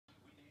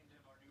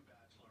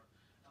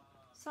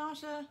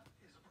Sasha?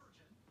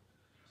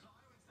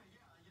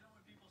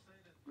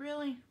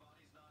 Really?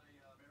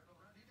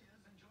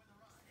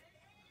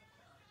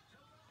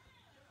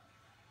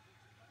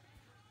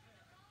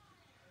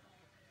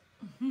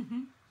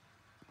 I'm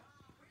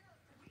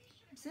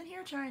sitting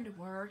here trying to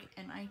work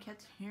and I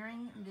kept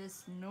hearing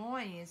this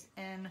noise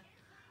and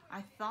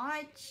I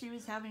thought she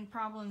was having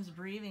problems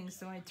breathing,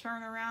 so I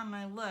turn around and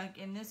I look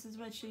and this is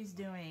what she's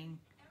doing.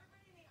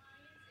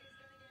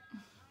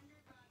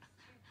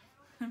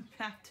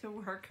 Back to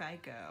work I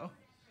go.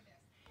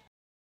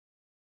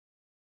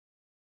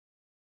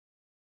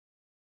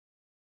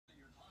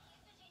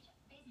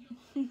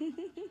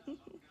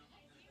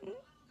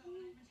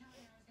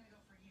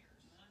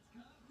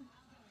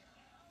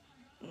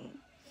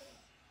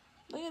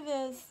 Look at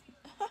this.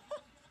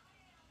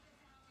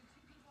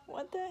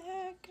 What the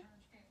heck?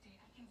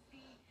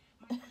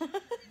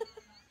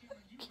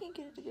 Can't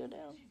get it to go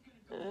down.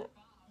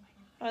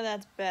 Oh,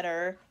 that's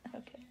better.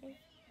 Okay.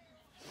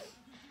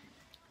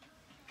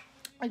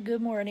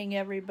 Good morning,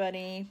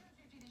 everybody.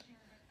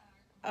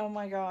 Oh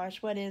my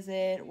gosh, what is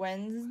it?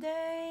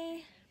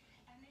 Wednesday?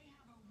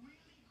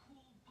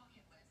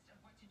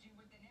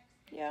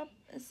 Yep,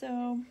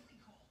 so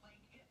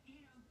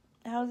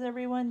how's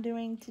everyone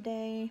doing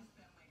today?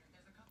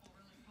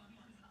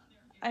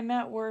 I'm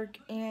at work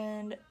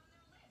and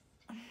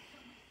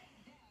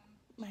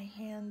my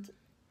hand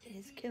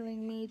is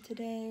killing me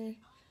today.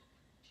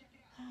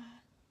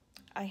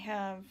 I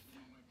have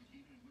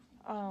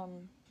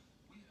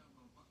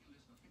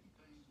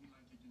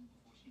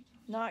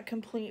not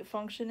complete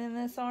function in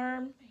this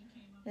arm,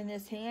 in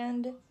this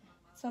hand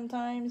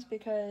sometimes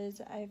because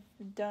I've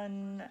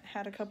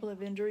had a couple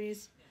of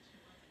injuries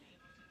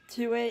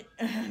to it.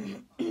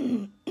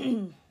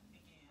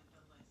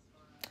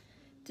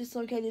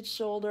 Dislocated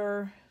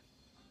shoulder,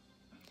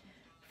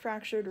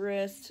 fractured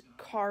wrist,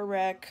 car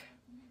wreck.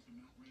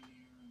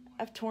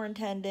 I've torn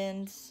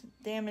tendons,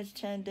 damaged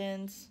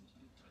tendons,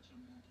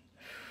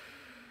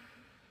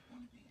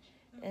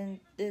 and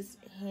this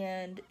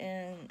hand,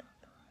 and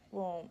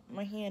well,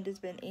 my hand has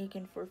been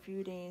aching for a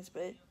few days,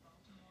 but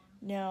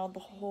now the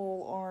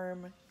whole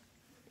arm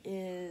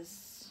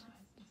is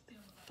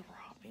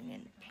throbbing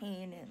in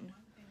pain and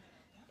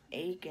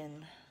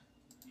aching.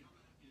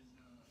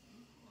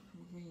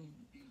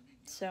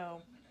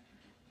 So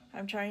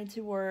I'm trying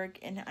to work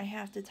and I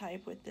have to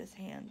type with this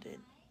hand. It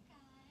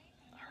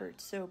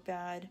hurts so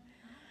bad.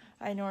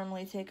 I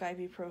normally take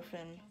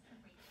ibuprofen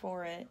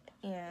for it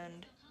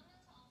and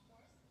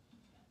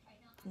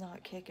it's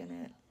not kicking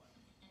it.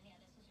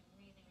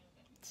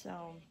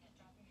 So,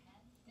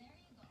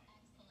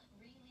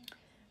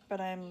 but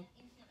I'm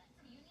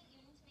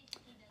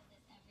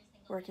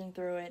working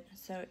through it.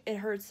 So it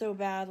hurt so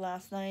bad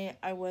last night.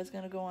 I was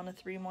gonna go on a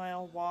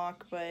 3-mile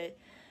walk, but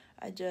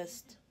I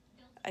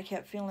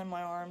kept feeling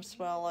my arm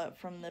swell up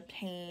from the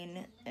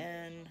pain,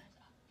 and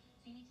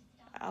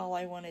all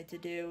I wanted to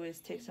do is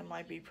take some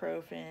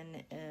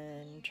ibuprofen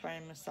and try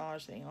and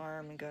massage the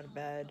arm and go to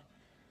bed.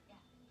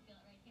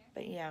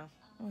 But yeah,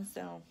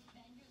 so.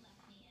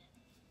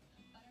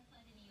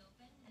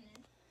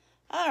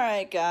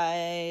 Alright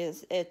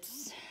guys,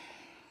 it's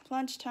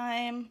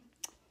lunchtime.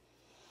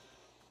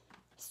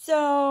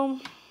 So,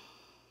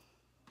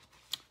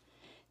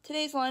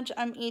 today's lunch,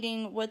 I'm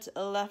eating what's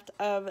left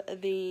of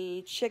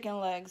the chicken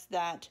legs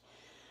that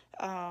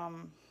I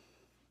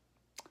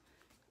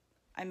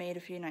made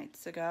a few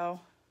nights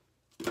ago.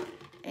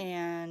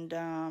 And,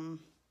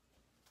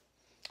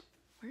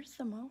 where's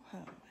the mojo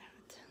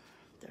at?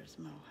 There's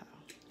mojo.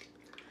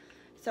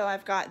 So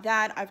I've got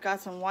that. I've got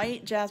some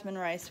white jasmine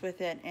rice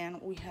with it,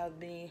 and we have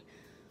the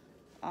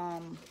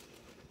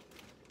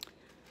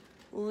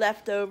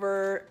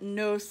leftover,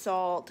 no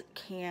salt,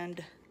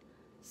 canned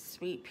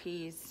sweet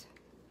peas.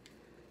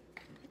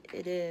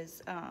 It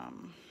is a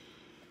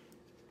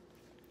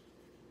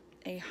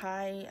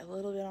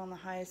little bit on the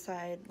high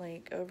side,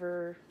 like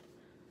over,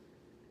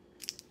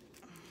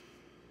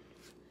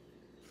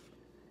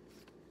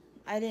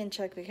 I didn't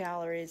check the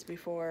calories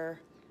before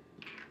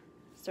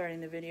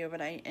starting the video,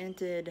 but I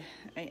entered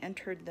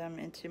them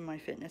into my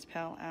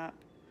FitnessPal app.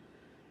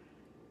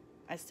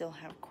 I still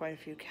have quite a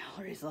few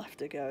calories left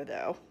to go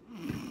though.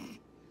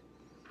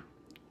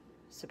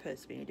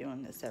 Supposed to be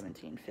doing the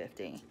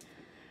 1750.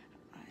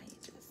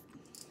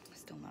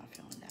 Still not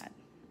feeling that.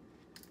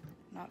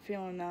 Not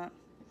feeling that.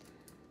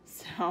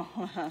 So,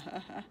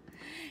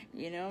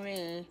 you know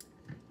me.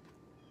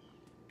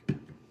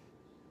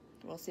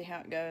 We'll see how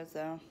it goes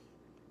though.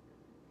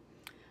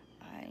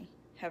 I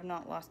have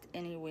not lost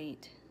any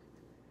weight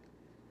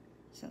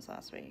since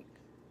last week.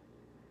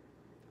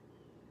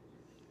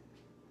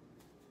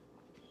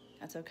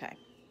 That's okay.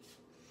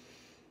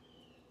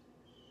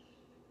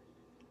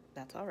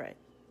 That's all right.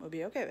 We'll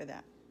be okay with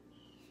that.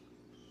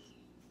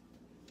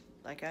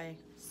 Like I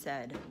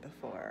said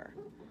before,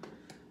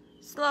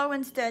 slow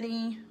and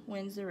steady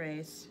wins the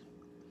race.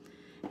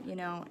 You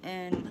know,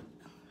 and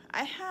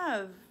I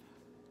have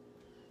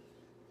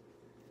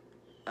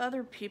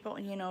other people,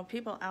 you know,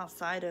 people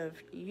outside of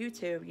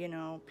YouTube, you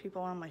know,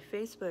 people on my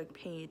Facebook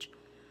page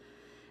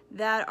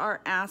that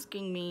are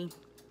asking me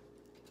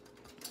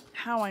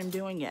how I'm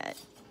doing it.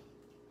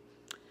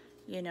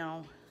 You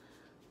know,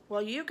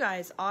 well, you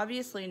guys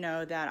obviously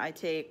know that I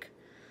take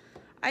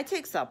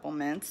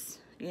supplements.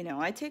 You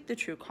know, I take the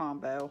True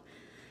Combo,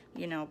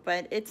 you know,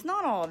 but it's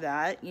not all of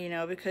that, you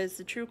know, because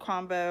with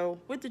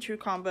the True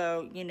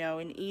Combo, you know,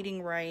 and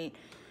eating right,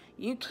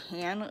 you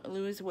can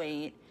lose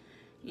weight,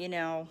 you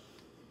know.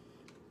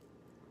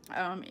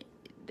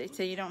 They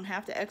say you don't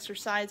have to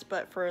exercise,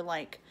 but for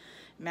like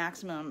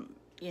maximum,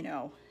 you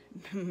know,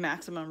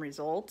 maximum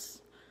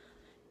results,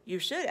 you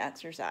should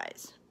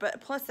exercise.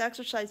 But plus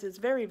exercise is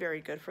very,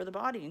 very good for the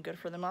body and good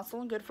for the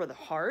muscle and good for the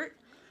heart,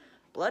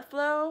 blood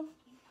flow,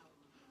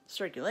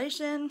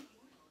 circulation.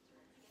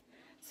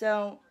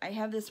 So I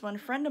have this one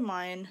friend of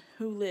mine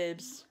who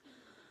lives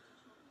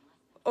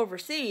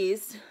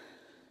overseas,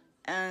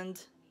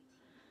 and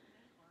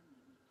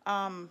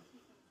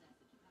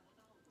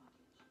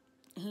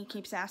he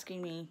keeps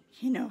asking me,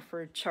 you know,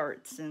 for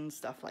charts and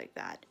stuff like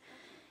that.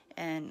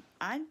 And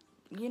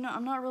you know,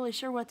 I'm not really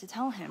sure what to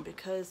tell him,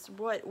 because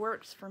what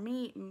works for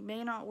me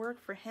may not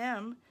work for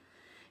him,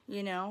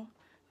 you know,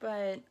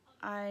 but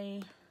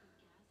I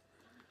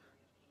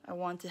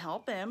want to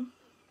help him,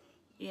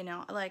 you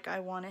know, like I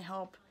want to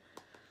help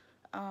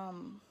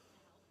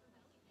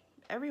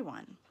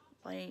everyone.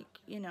 Like,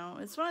 you know,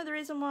 it's one of the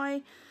reasons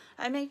why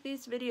I make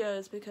these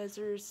videos, because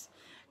there's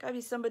gotta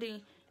be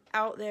somebody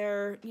out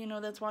there, you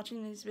know, that's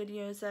watching these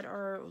videos that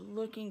are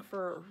looking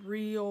for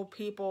real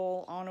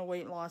people on a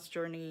weight loss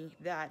journey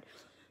that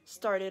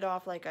started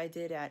off like I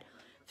did at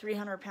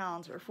 300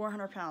 pounds or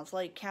 400 pounds,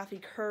 like Kathy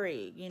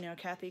Curry. You know,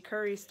 Kathy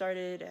Curry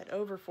started at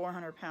over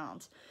 400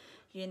 pounds,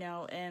 you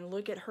know, and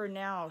look at her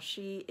now.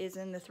 She is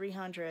in the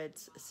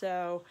 300s.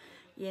 So,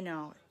 you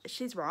know,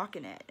 she's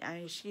rocking it. I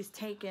mean, she's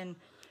doing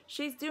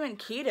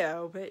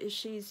keto, but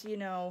she's, you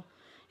know,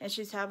 and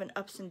she's having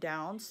ups and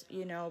downs,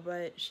 you know,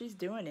 but she's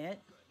doing it.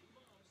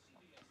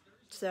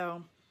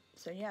 So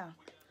yeah.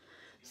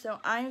 So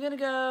I'm going to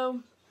go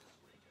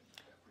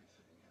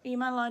eat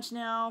my lunch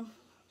now,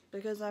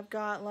 because I've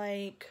got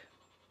like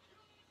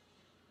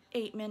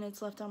 8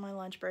 minutes left on my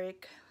lunch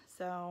break.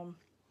 So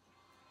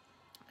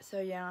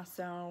yeah,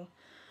 so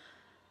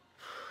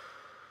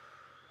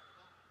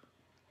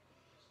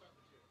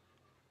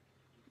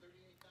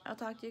I'll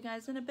talk to you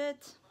guys in a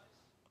bit.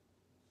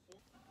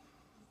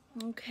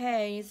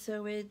 Okay,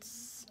 so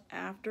it's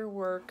after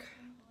work.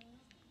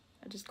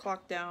 I just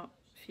clocked out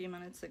a few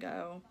minutes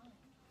ago,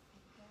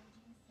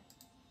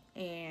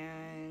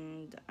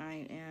 and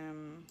I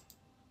am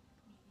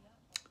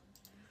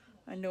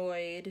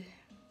annoyed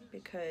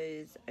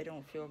because I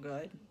don't feel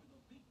good.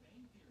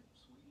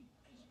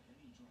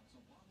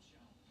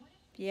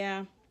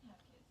 Yeah,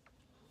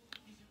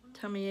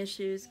 tummy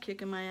issues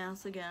kicking my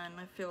ass again.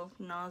 I feel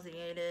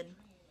nauseated.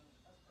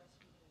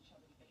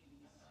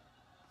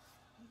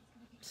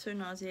 So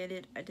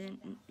nauseated I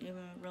didn't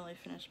even really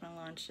finish my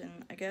lunch,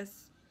 and I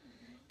guess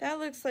that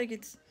looks like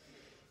it's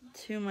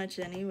too much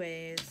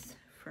anyways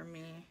for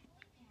me.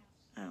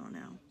 I don't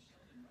know.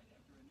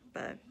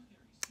 But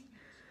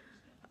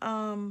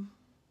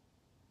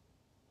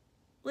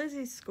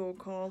Lizzie's school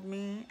called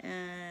me,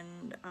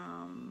 and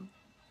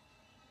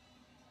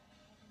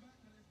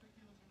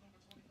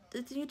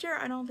the teacher,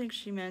 I don't think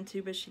she meant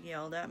to, but she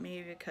yelled at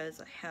me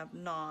because I have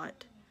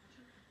not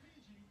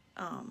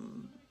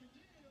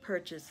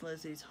purchased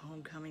Lizzie's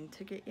homecoming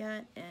ticket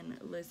yet, and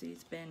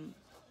Lizzie's been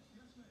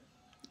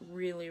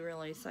really,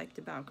 really psyched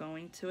about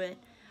going to it.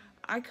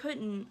 I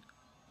couldn't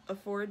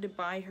afford to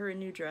buy her a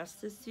new dress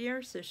this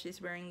year, so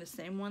she's wearing the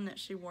same one that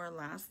she wore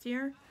last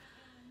year.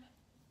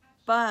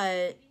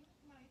 But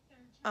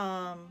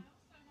at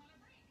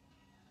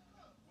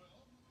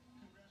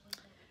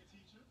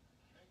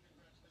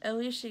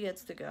least she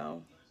gets to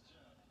go.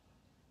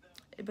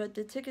 But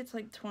the ticket's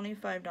like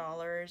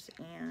 $25,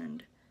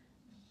 and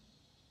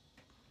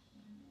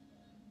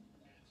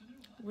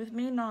with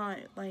me not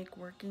like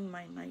working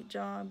my night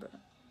job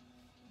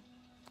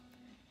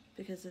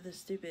because of the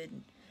stupid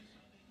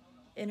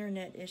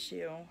internet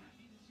issue,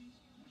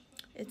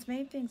 it's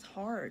made things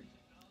hard,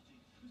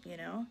 you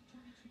know?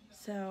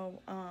 So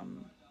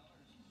I'm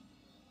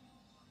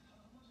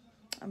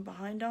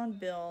behind on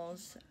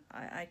bills.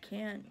 I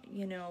can't,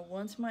 you know,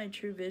 once my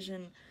True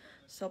Vision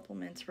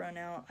supplements run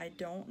out, I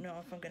don't know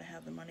if I'm going to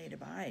have the money to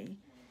buy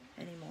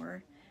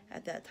anymore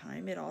at that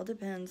time. It all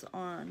depends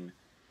on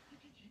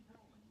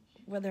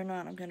whether or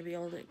not I'm going to be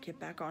able to get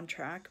back on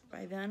track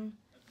by then,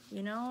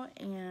 you know.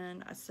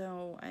 And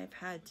so I've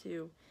had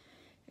to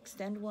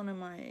extend one of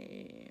my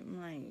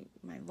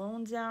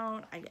loans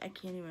out. I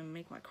can't even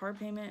make my car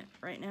payment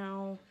right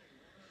now.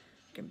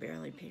 I can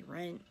barely pay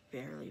rent,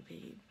 barely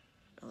pay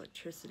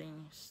electricity,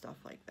 stuff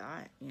like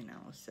that, you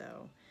know.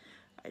 So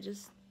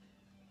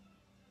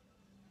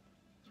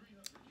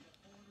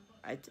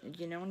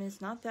you know, and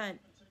it's not that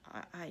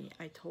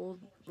I told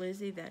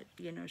Lizzie that,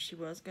 you know, she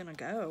was gonna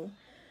go.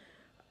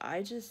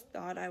 I just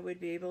thought I would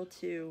be able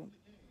to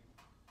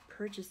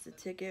purchase the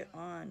ticket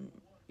on,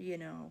 you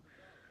know,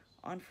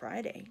 on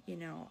Friday. You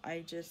know,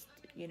 I just,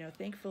 you know,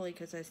 thankfully,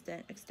 because I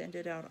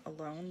extended out a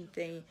loan,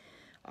 they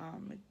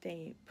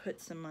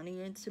put some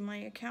money into my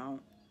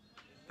account,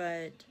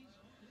 but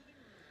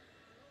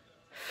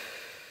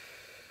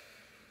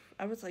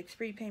I was like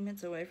 3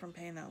 payments away from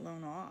paying that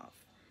loan off.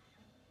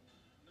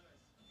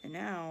 And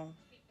now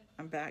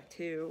I'm back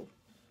to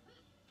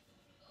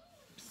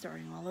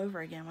starting all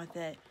over again with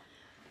it.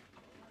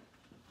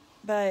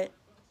 But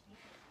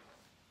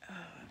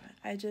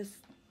I don't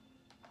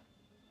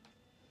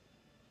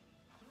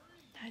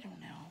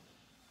know.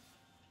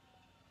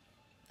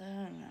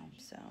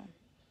 So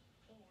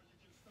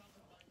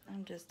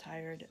I'm just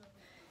tired,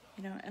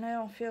 you know, and I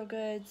don't feel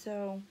good.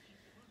 So,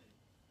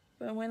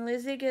 but when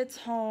Lizzie gets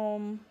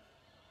home,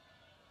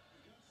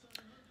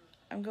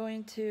 I'm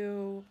going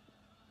to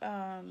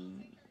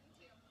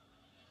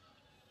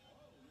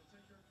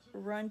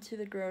run to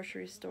the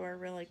grocery store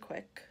really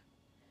quick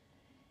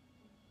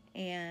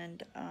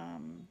and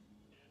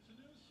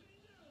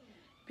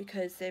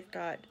because they've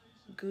got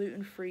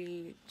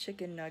gluten-free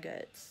chicken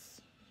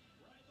nuggets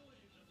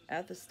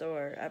at the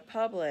store at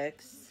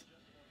Publix.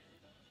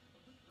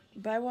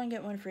 Buy one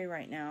get one free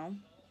right now,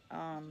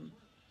 and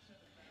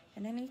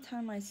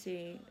anytime I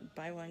see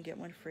buy one get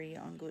one free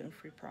on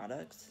gluten-free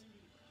products,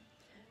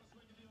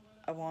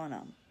 I want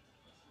them,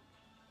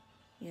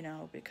 you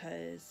know,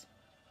 because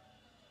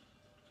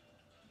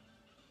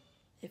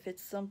if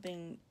it's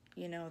something,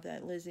 you know,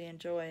 that Lizzie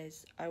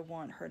enjoys, I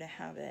want her to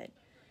have it.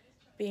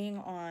 Being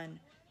on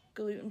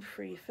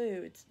gluten-free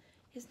foods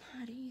is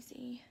not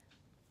easy.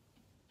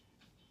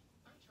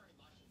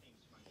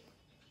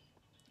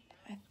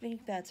 I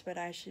think that's what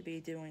I should be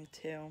doing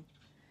too,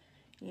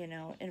 you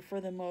know, and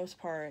for the most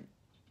part,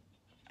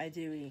 I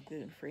do eat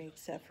gluten-free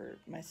except for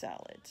my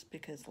salads,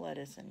 because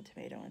lettuce and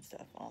tomato and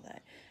stuff, all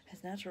that,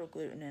 has natural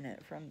gluten in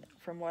it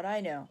from what I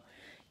know,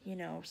 you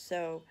know,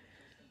 so,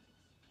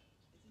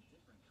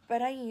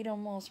 but I eat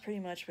almost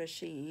pretty much what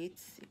she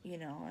eats, you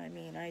know. I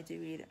mean, I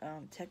do eat,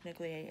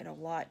 technically I eat a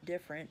lot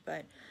different,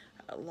 but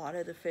a lot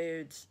of the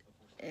foods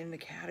in the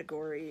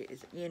category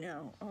is, you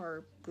know,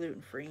 are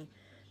gluten-free.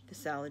 The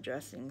salad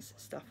dressings,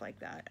 stuff like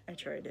that. I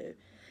try to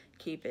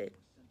keep it,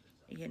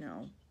 you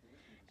know,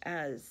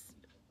 as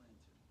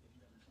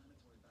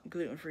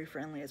gluten-free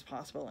friendly as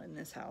possible in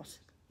this house,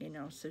 you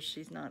know, so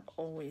she's not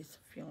always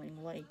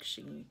feeling like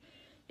she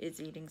is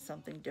eating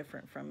something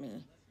different from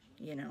me,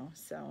 you know,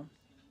 so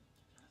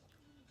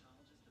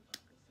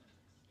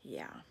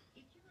yeah.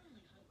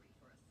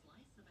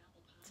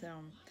 So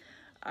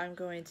I'm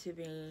going to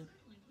be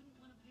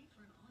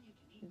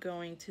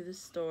going to the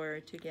store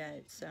to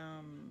get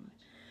some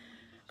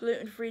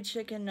gluten-free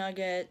chicken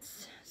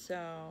nuggets,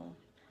 so,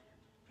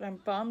 but I'm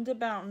bummed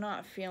about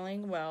not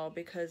feeling well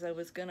because I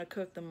was gonna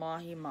cook the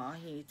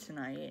mahi-mahi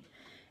tonight,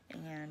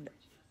 and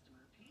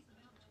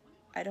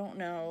I don't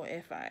know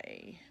if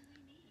I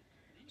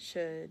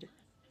should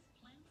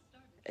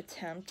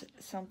attempt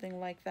something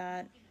like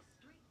that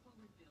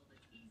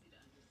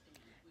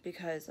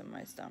because of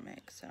my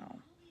stomach, so,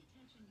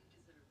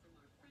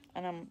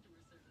 and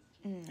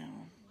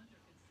no.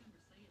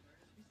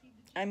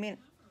 I mean,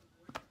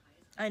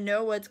 I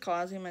know what's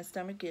causing my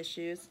stomach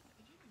issues,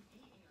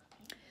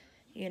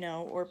 you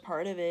know, or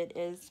part of it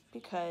is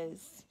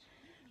because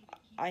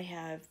I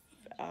have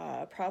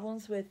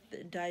problems with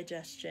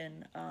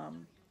digestion.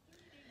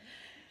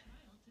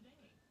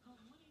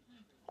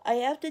 I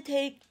have to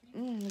take,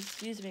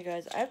 excuse me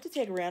guys, I have to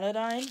take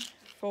Ranitidine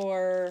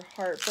for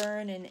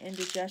heartburn and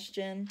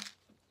indigestion,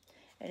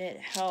 and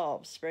it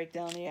helps break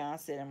down the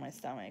acid in my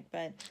stomach,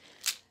 but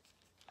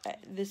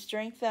the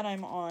strength that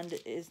I'm on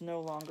is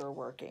no longer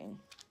working.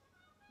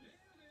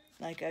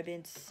 Like, I've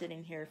been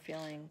sitting here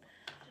feeling,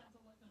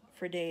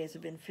 for days,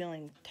 I've been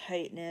feeling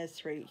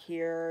tightness right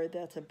here,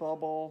 that's a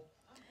bubble,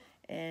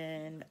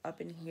 and up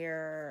in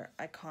here,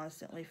 I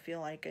constantly feel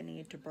like I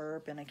need to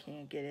burp and I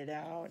can't get it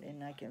out,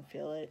 and I can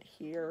feel it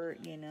here,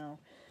 you know,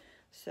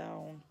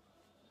 so,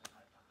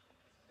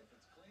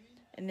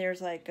 and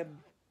there's like a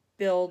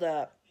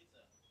build-up.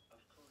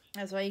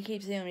 That's why you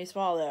keep seeing me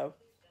swallow,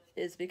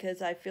 is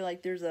because I feel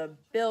like there's a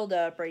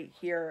build-up right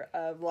here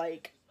of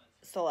like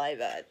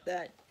saliva,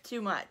 that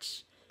too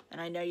much,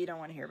 and I know you don't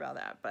want to hear about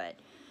that, but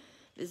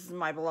this is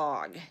my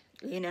blog,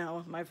 you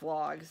know, my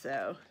vlog,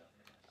 so,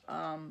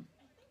 and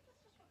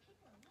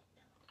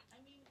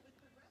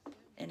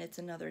it's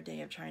another day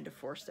of trying to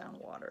force down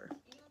water.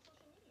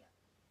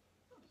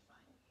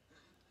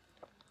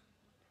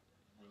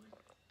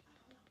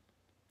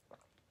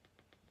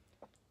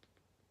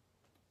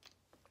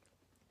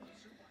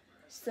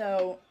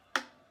 So,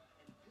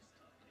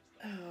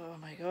 oh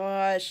my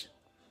gosh.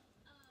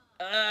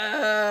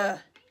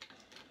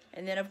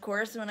 And then, of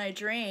course, when I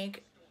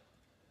drink,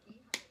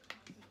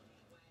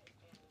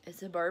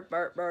 it's a burp,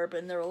 burp, burp,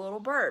 and they're little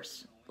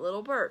burps.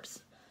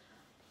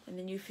 And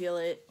then you feel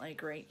it,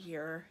 like, right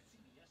here.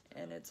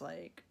 And it's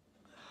like,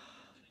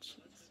 jeez.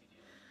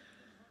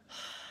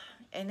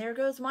 And there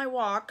goes my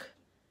walk,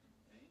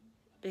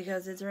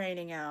 because it's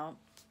raining out.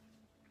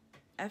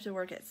 I have to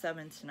work at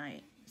 7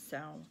 tonight, so,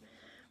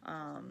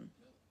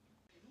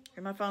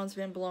 And my phone's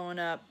been blowing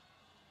up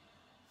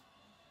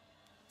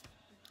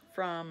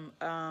from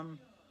the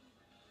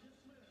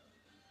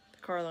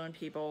car loan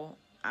people.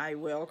 I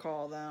will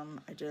call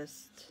them. I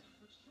just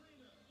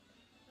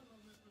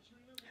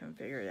haven't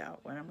figured out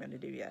what I'm going to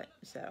do yet.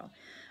 So,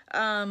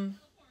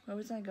 what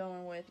was I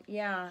going with?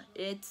 Yeah,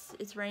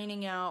 it's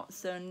raining out.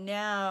 So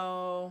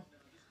now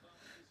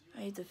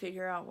I need to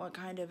figure out what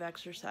kind of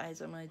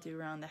exercise I'm going to do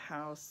around the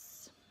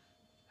house.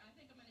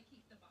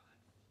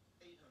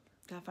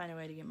 Gotta find a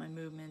way to get my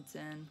movements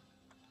in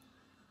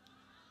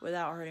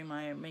without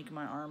making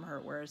my arm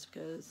hurt worse,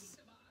 because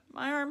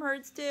my arm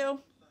hurts too.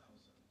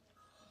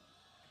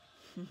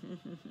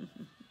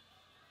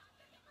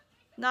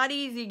 Not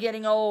easy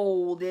getting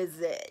old,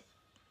 is it?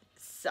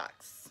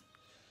 Sucks.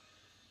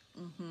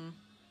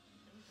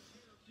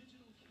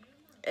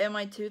 And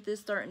my tooth is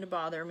starting to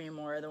bother me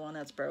more, the one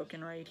that's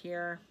broken right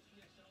here.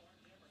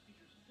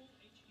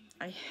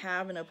 I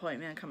have an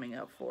appointment coming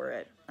up for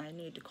it. I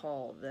need to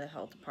call the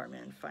health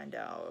department and find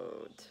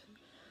out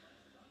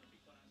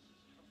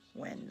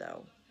when,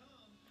 though,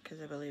 because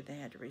I believe they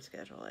had to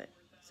reschedule it.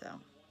 So,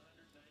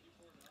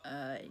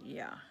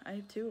 yeah, I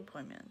have 2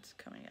 appointments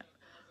coming up.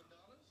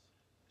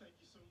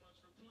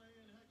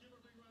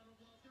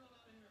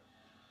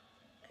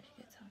 I think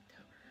it's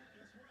October.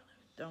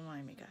 Don't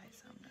mind me,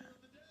 guys. I'm not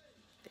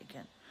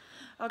thinking.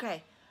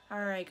 Okay.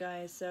 All right,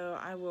 guys. So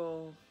I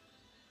will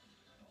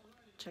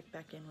check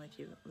back in with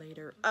you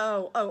later.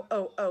 Oh,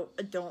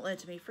 don't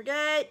let me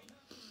forget.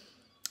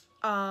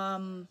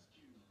 I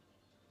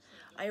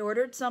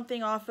ordered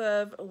something off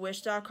of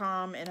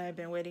wish.com and I've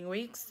been waiting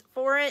weeks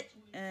for it,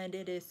 and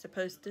it is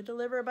supposed to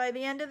deliver by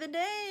the end of the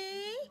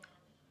day.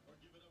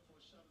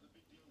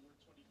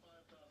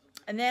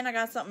 And then I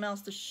got something else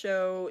to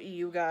show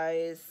you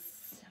guys.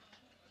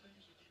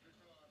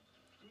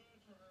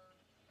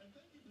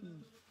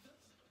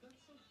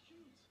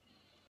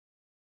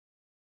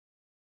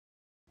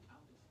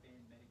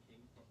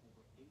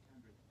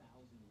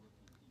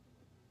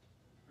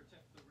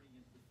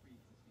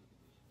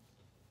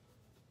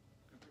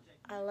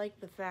 I like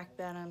the fact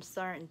that I'm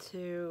starting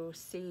to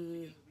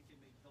see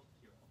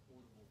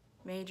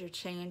major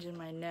change in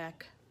my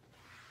neck.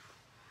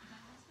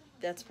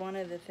 That's one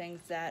of the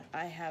things that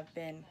I have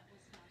been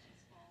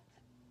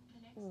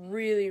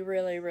really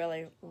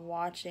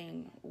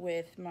watching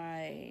with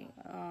my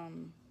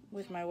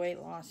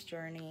weight loss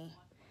journey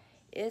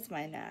is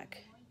my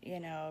neck, you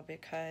know,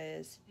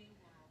 because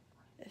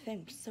the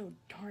thing's so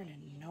darn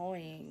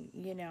annoying,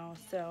 you know.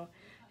 So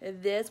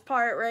this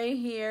part right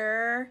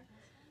here,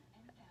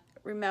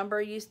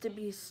 remember, used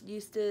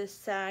to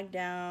sag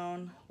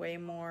down way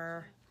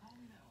more.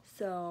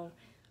 So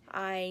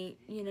I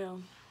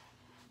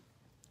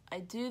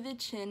do the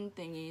chin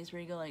thingies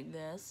where you go like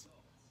this,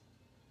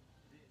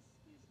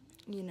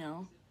 you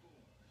know,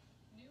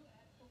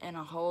 and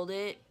I hold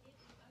it,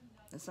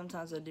 and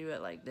sometimes I do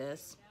it like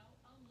this,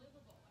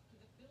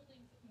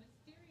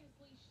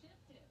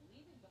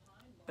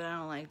 but I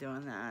don't like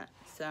doing that.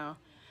 So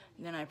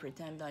then I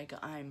pretend like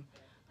I'm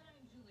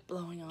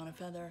blowing on a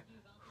feather,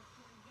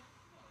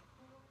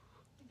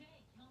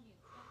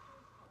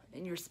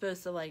 and you're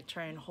supposed to like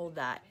try and hold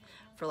that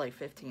for like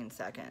 15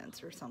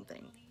 seconds or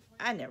something.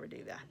 I never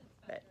do that,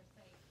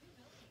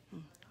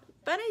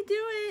 but I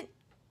do it,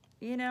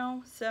 you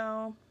know.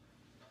 So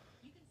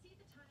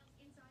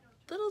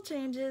little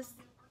changes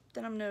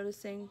that I'm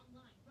noticing.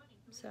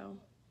 So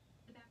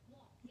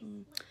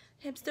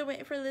I'm still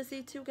waiting for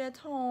Lizzie to get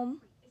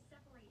home,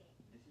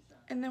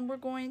 and then we're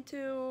going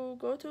to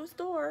go to a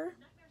store.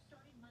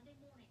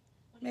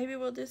 Maybe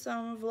we'll do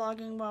some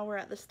vlogging while we're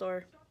at the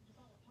store.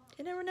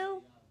 You never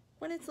know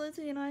when it's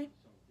Lizzie and I.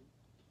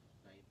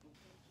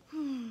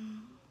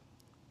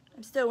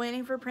 I'm still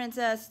waiting for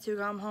Princess to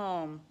come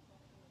home.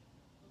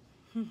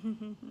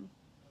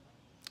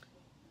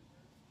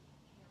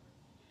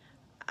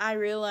 I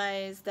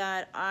realized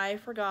that I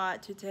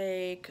forgot to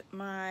take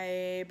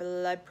my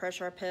blood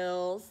pressure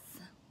pills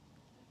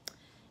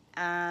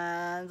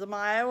and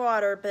my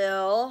water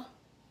pill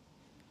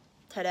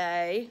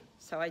today,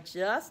 so I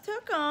just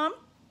took them.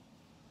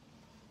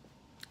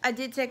 I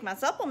did take my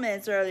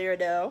supplements earlier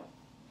though.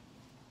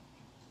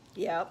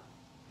 Yep.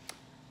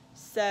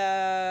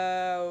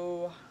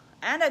 So,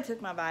 and I took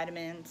my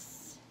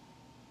vitamins.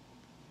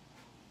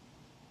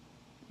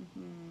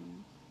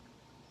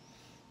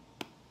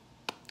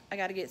 I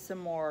got to get some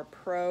more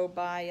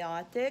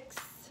probiotics.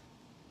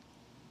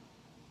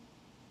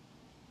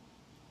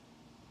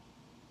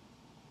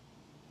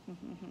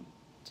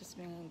 Just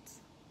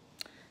means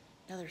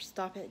another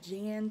stop at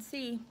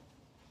GNC.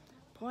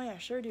 Boy, I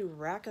sure do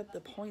rack up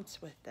the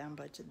points with them,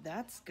 but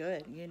that's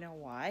good. You know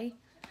why?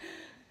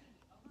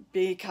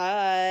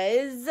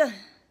 Because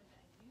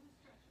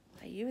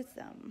I use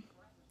them.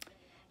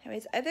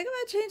 Anyways, I think I'm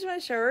going to change my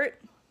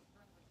shirt.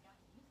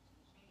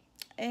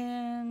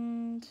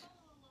 And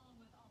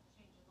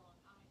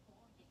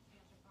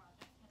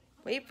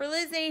wait for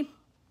Lizzie.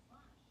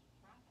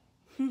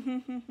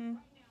 I'm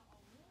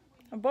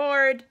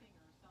bored.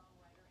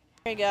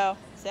 There you go.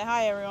 Say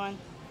hi, everyone.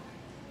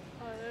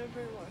 Hi,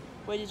 everyone.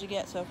 What did you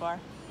get so far?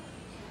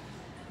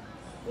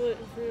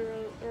 gluten-free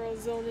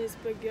Rosoni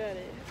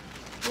spaghetti.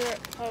 Here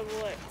at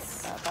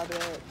Publix.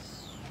 Publix.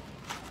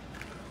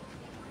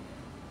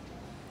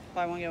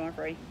 Buy one, get one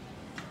free.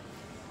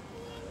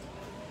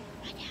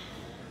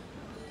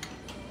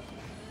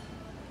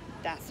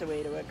 That's the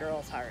way to a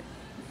girl's heart.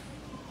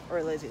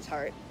 Or Lizzie's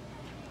heart.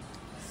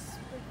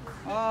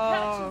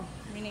 Oh,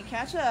 we need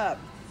ketchup.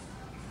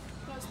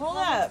 Hold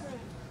up.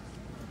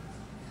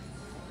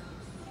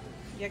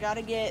 You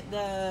gotta get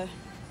the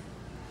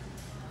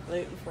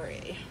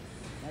gluten-free.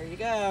 There you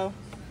go.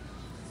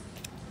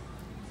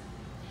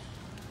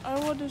 I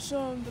want to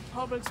show them the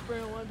Publix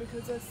brand one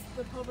because that's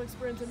the Publix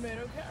brand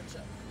tomato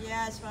ketchup.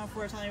 Yes, but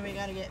unfortunately we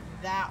gotta get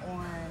that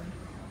one.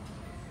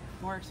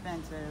 More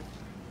expensive.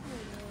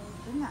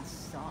 Doesn't that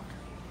suck?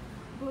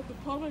 But the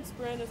Publix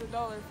brand is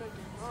 $1.59.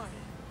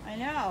 I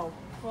know.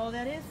 Well,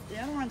 that is, the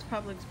other one's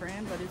Publix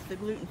brand, but it's the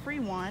gluten-free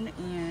one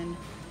and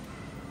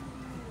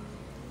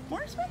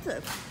more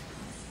expensive.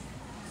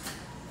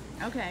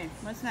 Okay,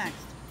 what's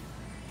next?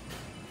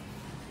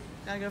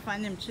 Gotta go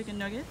find them chicken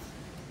nuggets.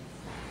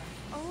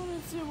 I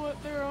want to see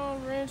what their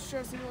ranch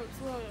dressing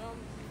looks like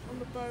on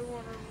the buy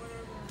one or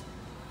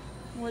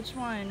whatever. Which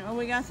one? Oh,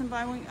 we got some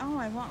buy one. Oh,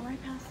 I walked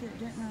right past it,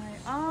 didn't I?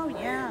 Oh,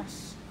 yeah.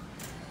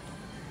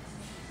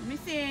 Let me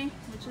see.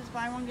 Which is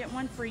buy one, get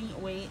one free.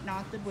 Wait,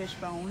 not the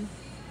wishbone.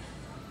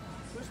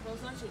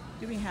 Wishbone's not cheap.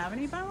 Do we have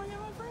any buy one, get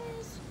one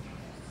frees?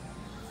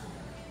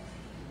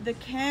 The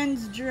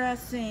Ken's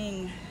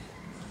dressing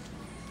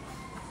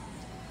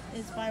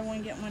is buy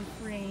one, get one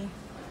free.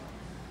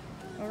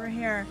 Over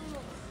here.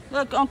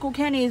 Look, Uncle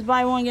Kenny's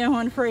buy one, get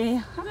one free.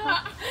 You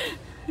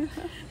should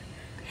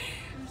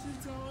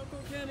tell Uncle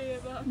Kenny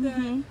about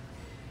that.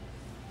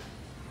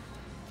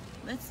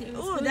 Let's see.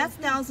 Oh, that's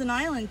Thousand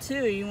Island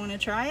too. You want to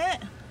try it?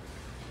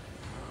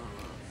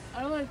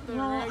 I like the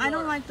Well, regular. I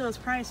don't like those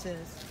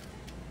prices.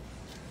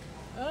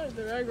 I like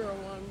the regular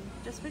one.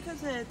 Just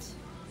because it's...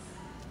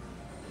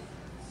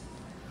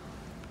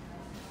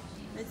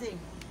 Lizzie.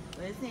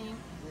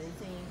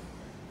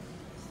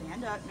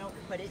 Stand up. Nope,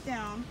 put it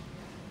down.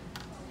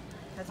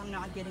 Because I'm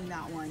not getting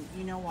that one.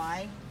 You know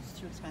why? It's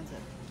too expensive.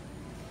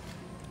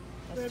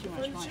 That's too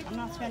much money. I'm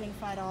not spending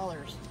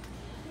 $5.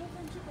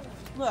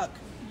 Look,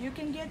 you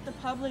can get the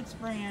Publix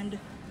brand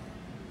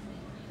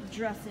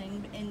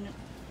dressing and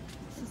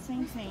it's the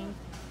same thing.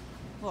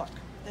 Look,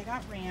 they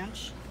got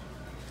ranch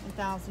and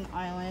Thousand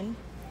Island.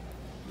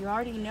 You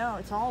already know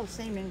it's all the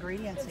same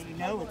ingredients, so you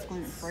know it's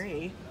gluten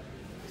free.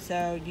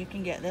 So you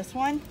can get this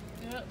one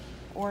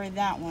or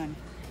that one.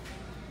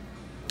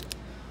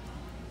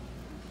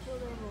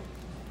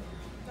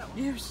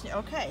 You're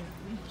okay.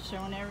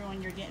 Showing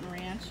everyone you're getting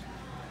ranch.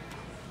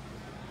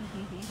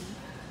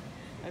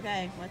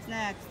 Okay, what's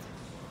next?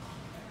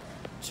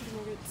 Chicken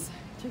nuggets.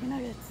 Chicken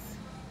nuggets.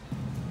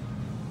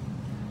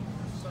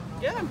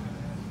 Yeah.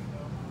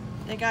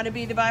 They got to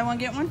be the buy one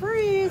get one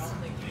freeze.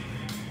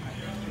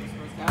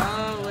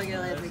 Oh, look at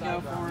Liz, we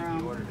go for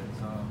them.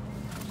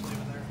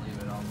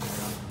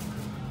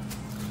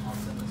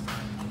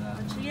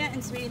 What you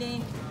getting,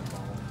 sweetie?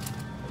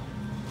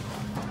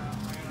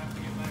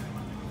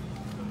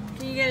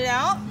 Can you get it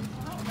out?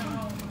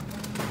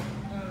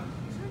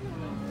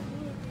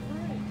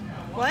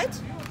 What?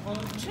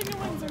 Chicken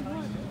wings are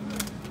gluten.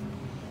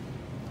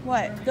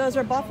 What? Those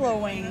are buffalo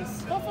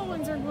wings. Buffalo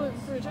wings are gluten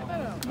free. Check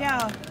that out.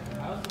 Yeah.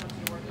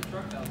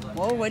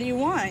 Well, what do you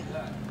want?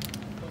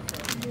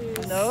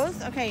 Yes.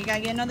 Those? Okay, you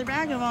gotta get another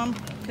bag of them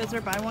because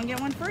they're buy one, get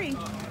one free.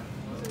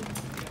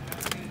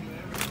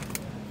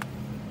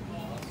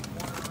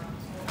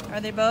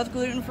 Are they both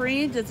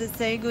gluten-free? Does it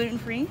say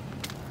gluten-free?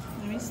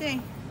 Let me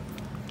see.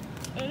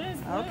 It is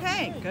gluten-free.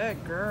 Okay,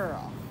 good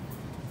girl.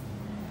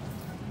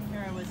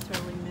 Here I was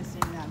totally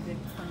missing that big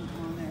print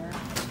on there.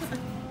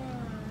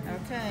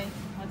 Okay,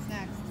 what's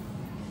next?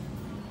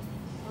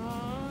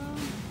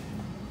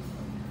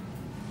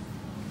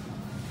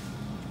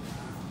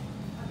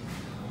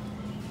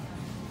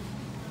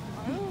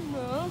 I don't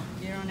know.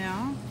 You don't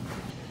know?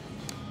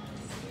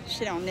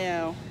 She don't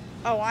know.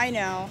 Oh, I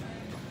know.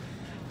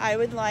 I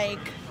would like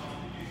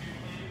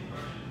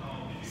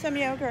some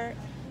yogurt.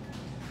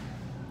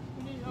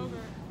 We need yogurt.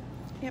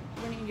 Yep,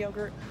 we need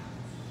yogurt.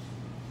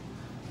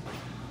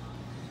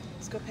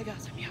 Let's go pick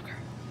out some yogurt.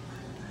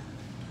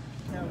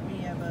 So we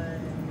have a...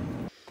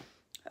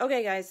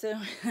 Okay, guys,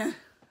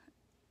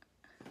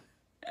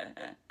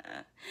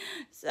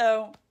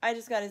 so I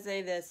just gotta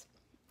say this,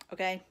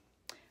 okay?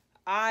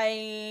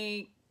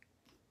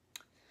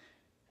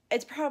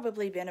 It's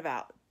probably been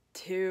about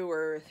 2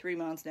 or 3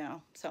 months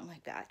now, something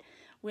like that,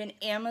 when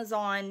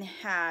Amazon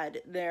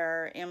had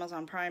their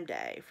Amazon Prime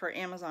Day for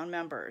Amazon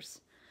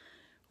members.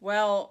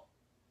 Well,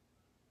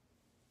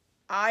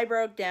 I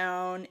broke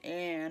down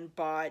and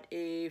bought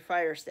a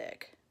Fire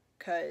Stick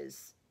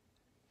because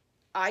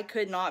I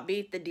could not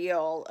beat the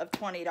deal of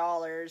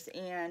 $20,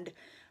 and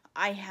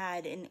I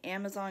had an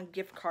Amazon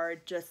gift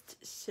card just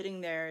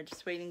sitting there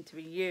just waiting to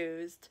be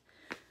used.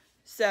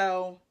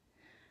 So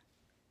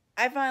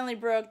I finally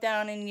broke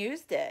down and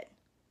used it.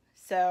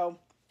 So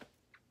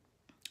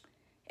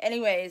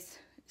anyways,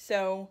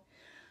 so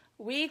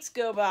weeks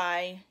go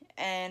by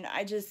and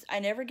I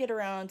never get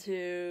around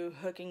to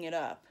hooking it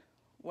up.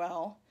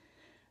 Well,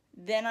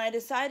 then I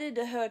decided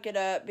to hook it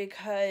up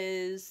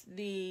because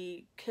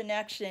the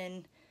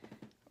connection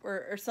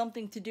or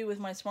something to do with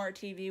my smart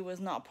TV was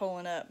not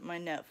pulling up my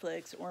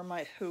Netflix or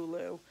my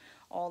Hulu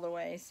all the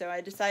way. So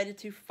I decided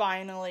to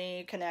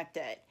finally connect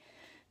it.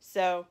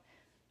 So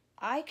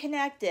I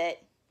connect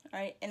it,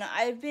 right? And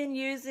I've been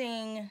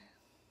using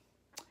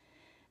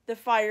the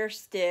Fire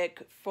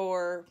Stick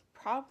for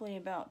probably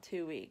about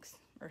 2 weeks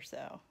or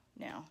so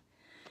now.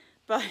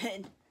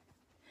 But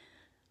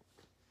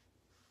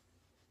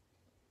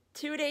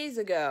 2 days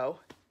ago,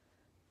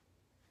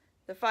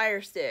 the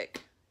Fire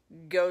Stick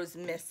goes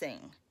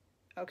missing,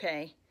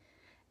 okay?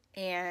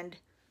 And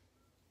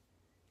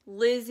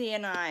Lizzie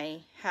and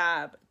I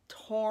have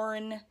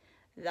torn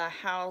the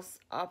house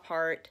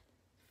apart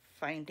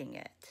finding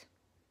it.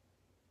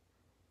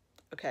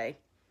 Okay?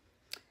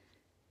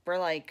 We're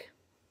like,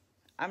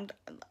 I'm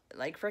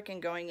like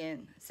freaking going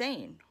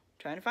insane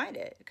trying to find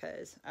it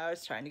because I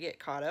was trying to get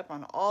caught up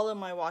on all of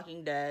my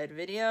Walking Dead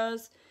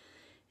videos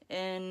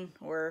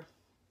or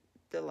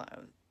the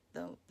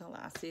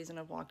last season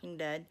of Walking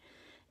Dead,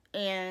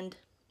 and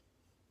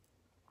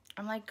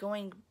I'm like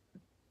going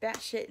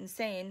batshit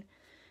insane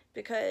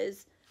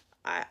because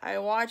I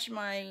watch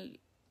my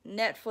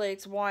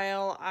Netflix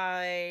while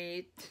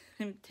I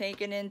am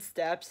taking in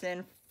steps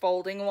and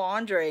folding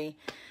laundry.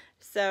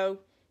 So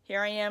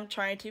here I am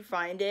trying to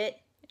find it,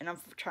 and I'm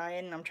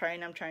trying,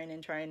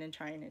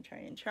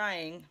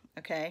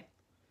 okay?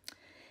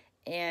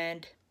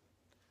 And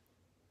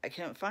I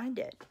couldn't find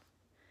it.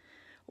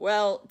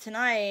 Well,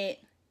 tonight,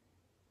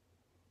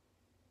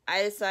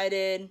 I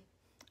decided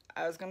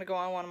I was going to go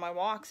on one of my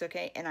walks,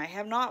 okay? And I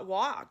have not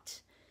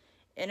walked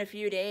in a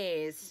few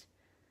days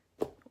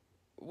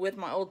with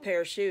my old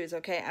pair of shoes,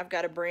 okay? I've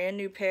got a brand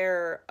new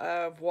pair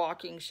of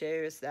walking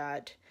shoes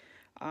that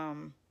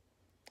I'm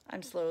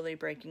slowly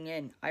breaking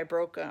in. I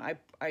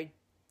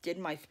did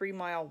my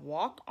 3-mile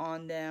walk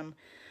on them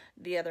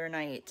the other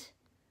night.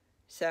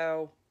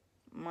 So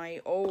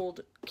my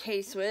old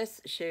K-Swiss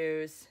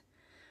shoes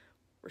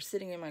were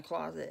sitting in my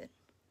closet,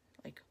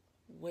 like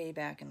way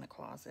back in the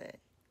closet.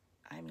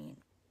 I mean,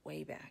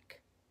 way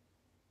back.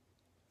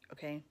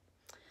 Okay?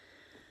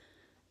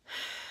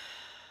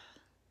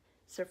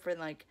 So for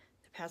like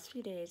the past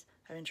few days,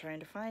 I've been trying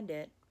to find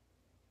it.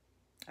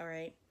 All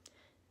right?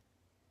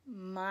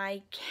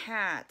 My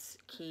cats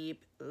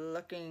keep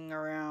looking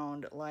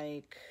around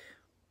like,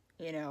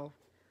 you know,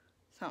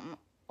 something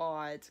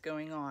odd's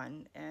going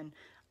on. And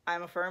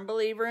I'm a firm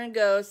believer in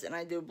ghosts, and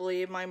I do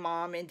believe my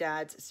mom and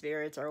dad's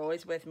spirits are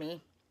always with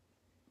me.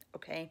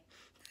 Okay?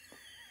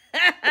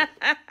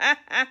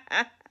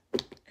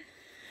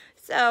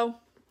 So,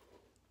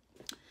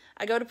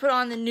 I go to put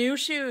on the new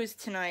shoes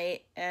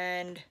tonight,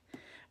 and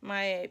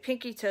my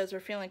pinky toes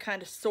were feeling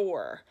kind of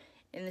sore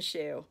in the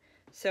shoe.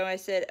 So I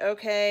said,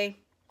 okay,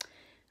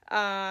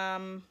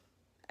 I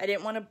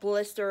didn't want to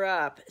blister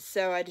up,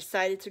 so I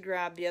decided to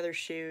grab the other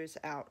shoes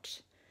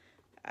out.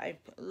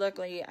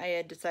 Luckily, I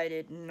had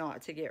decided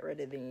not to get rid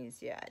of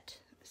these yet.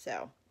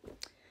 So,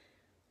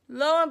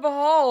 lo and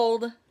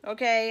behold,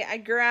 okay, I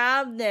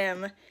grabbed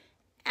them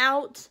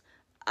out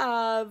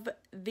of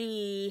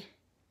the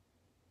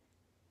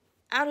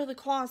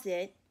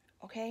closet,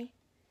 okay,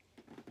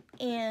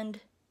 and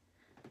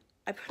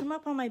I put them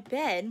up on my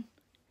bed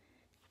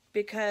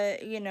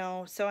because, you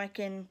know, so I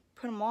can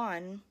put them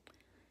on,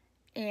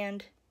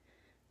 and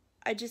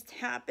I just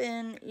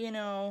happen, you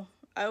know,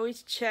 I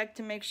always check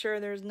to make sure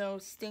there's no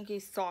stinky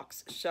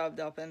socks shoved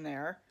up in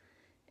there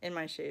in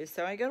my shoes.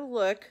 So I go to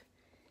look,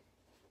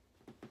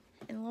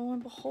 and lo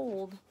and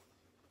behold,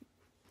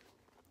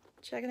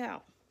 check it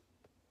out.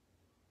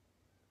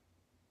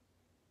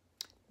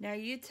 Now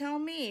you tell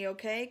me,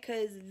 okay,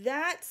 because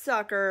that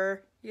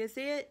sucker, you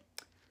see it?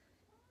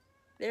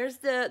 There's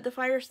the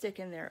Fire Stick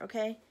in there,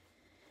 okay?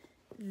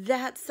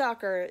 That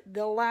sucker,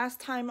 the last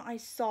time I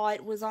saw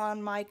it was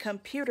on my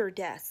computer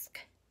desk.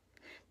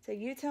 So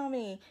you tell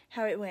me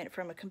how it went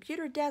from a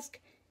computer desk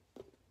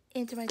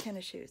into my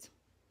tennis shoes.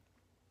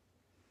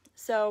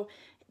 So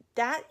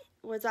that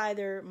was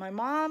either my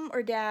mom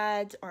or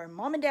dad's, or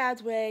mom and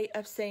dad's way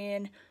of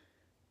saying,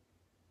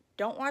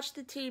 don't watch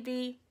the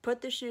TV,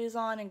 put the shoes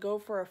on, and go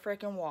for a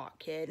frickin' walk,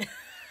 kid.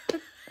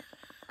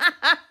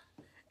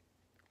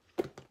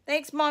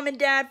 Thanks, Mom and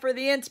Dad, for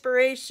the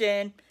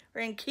inspiration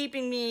and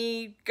keeping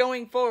me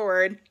going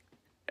forward.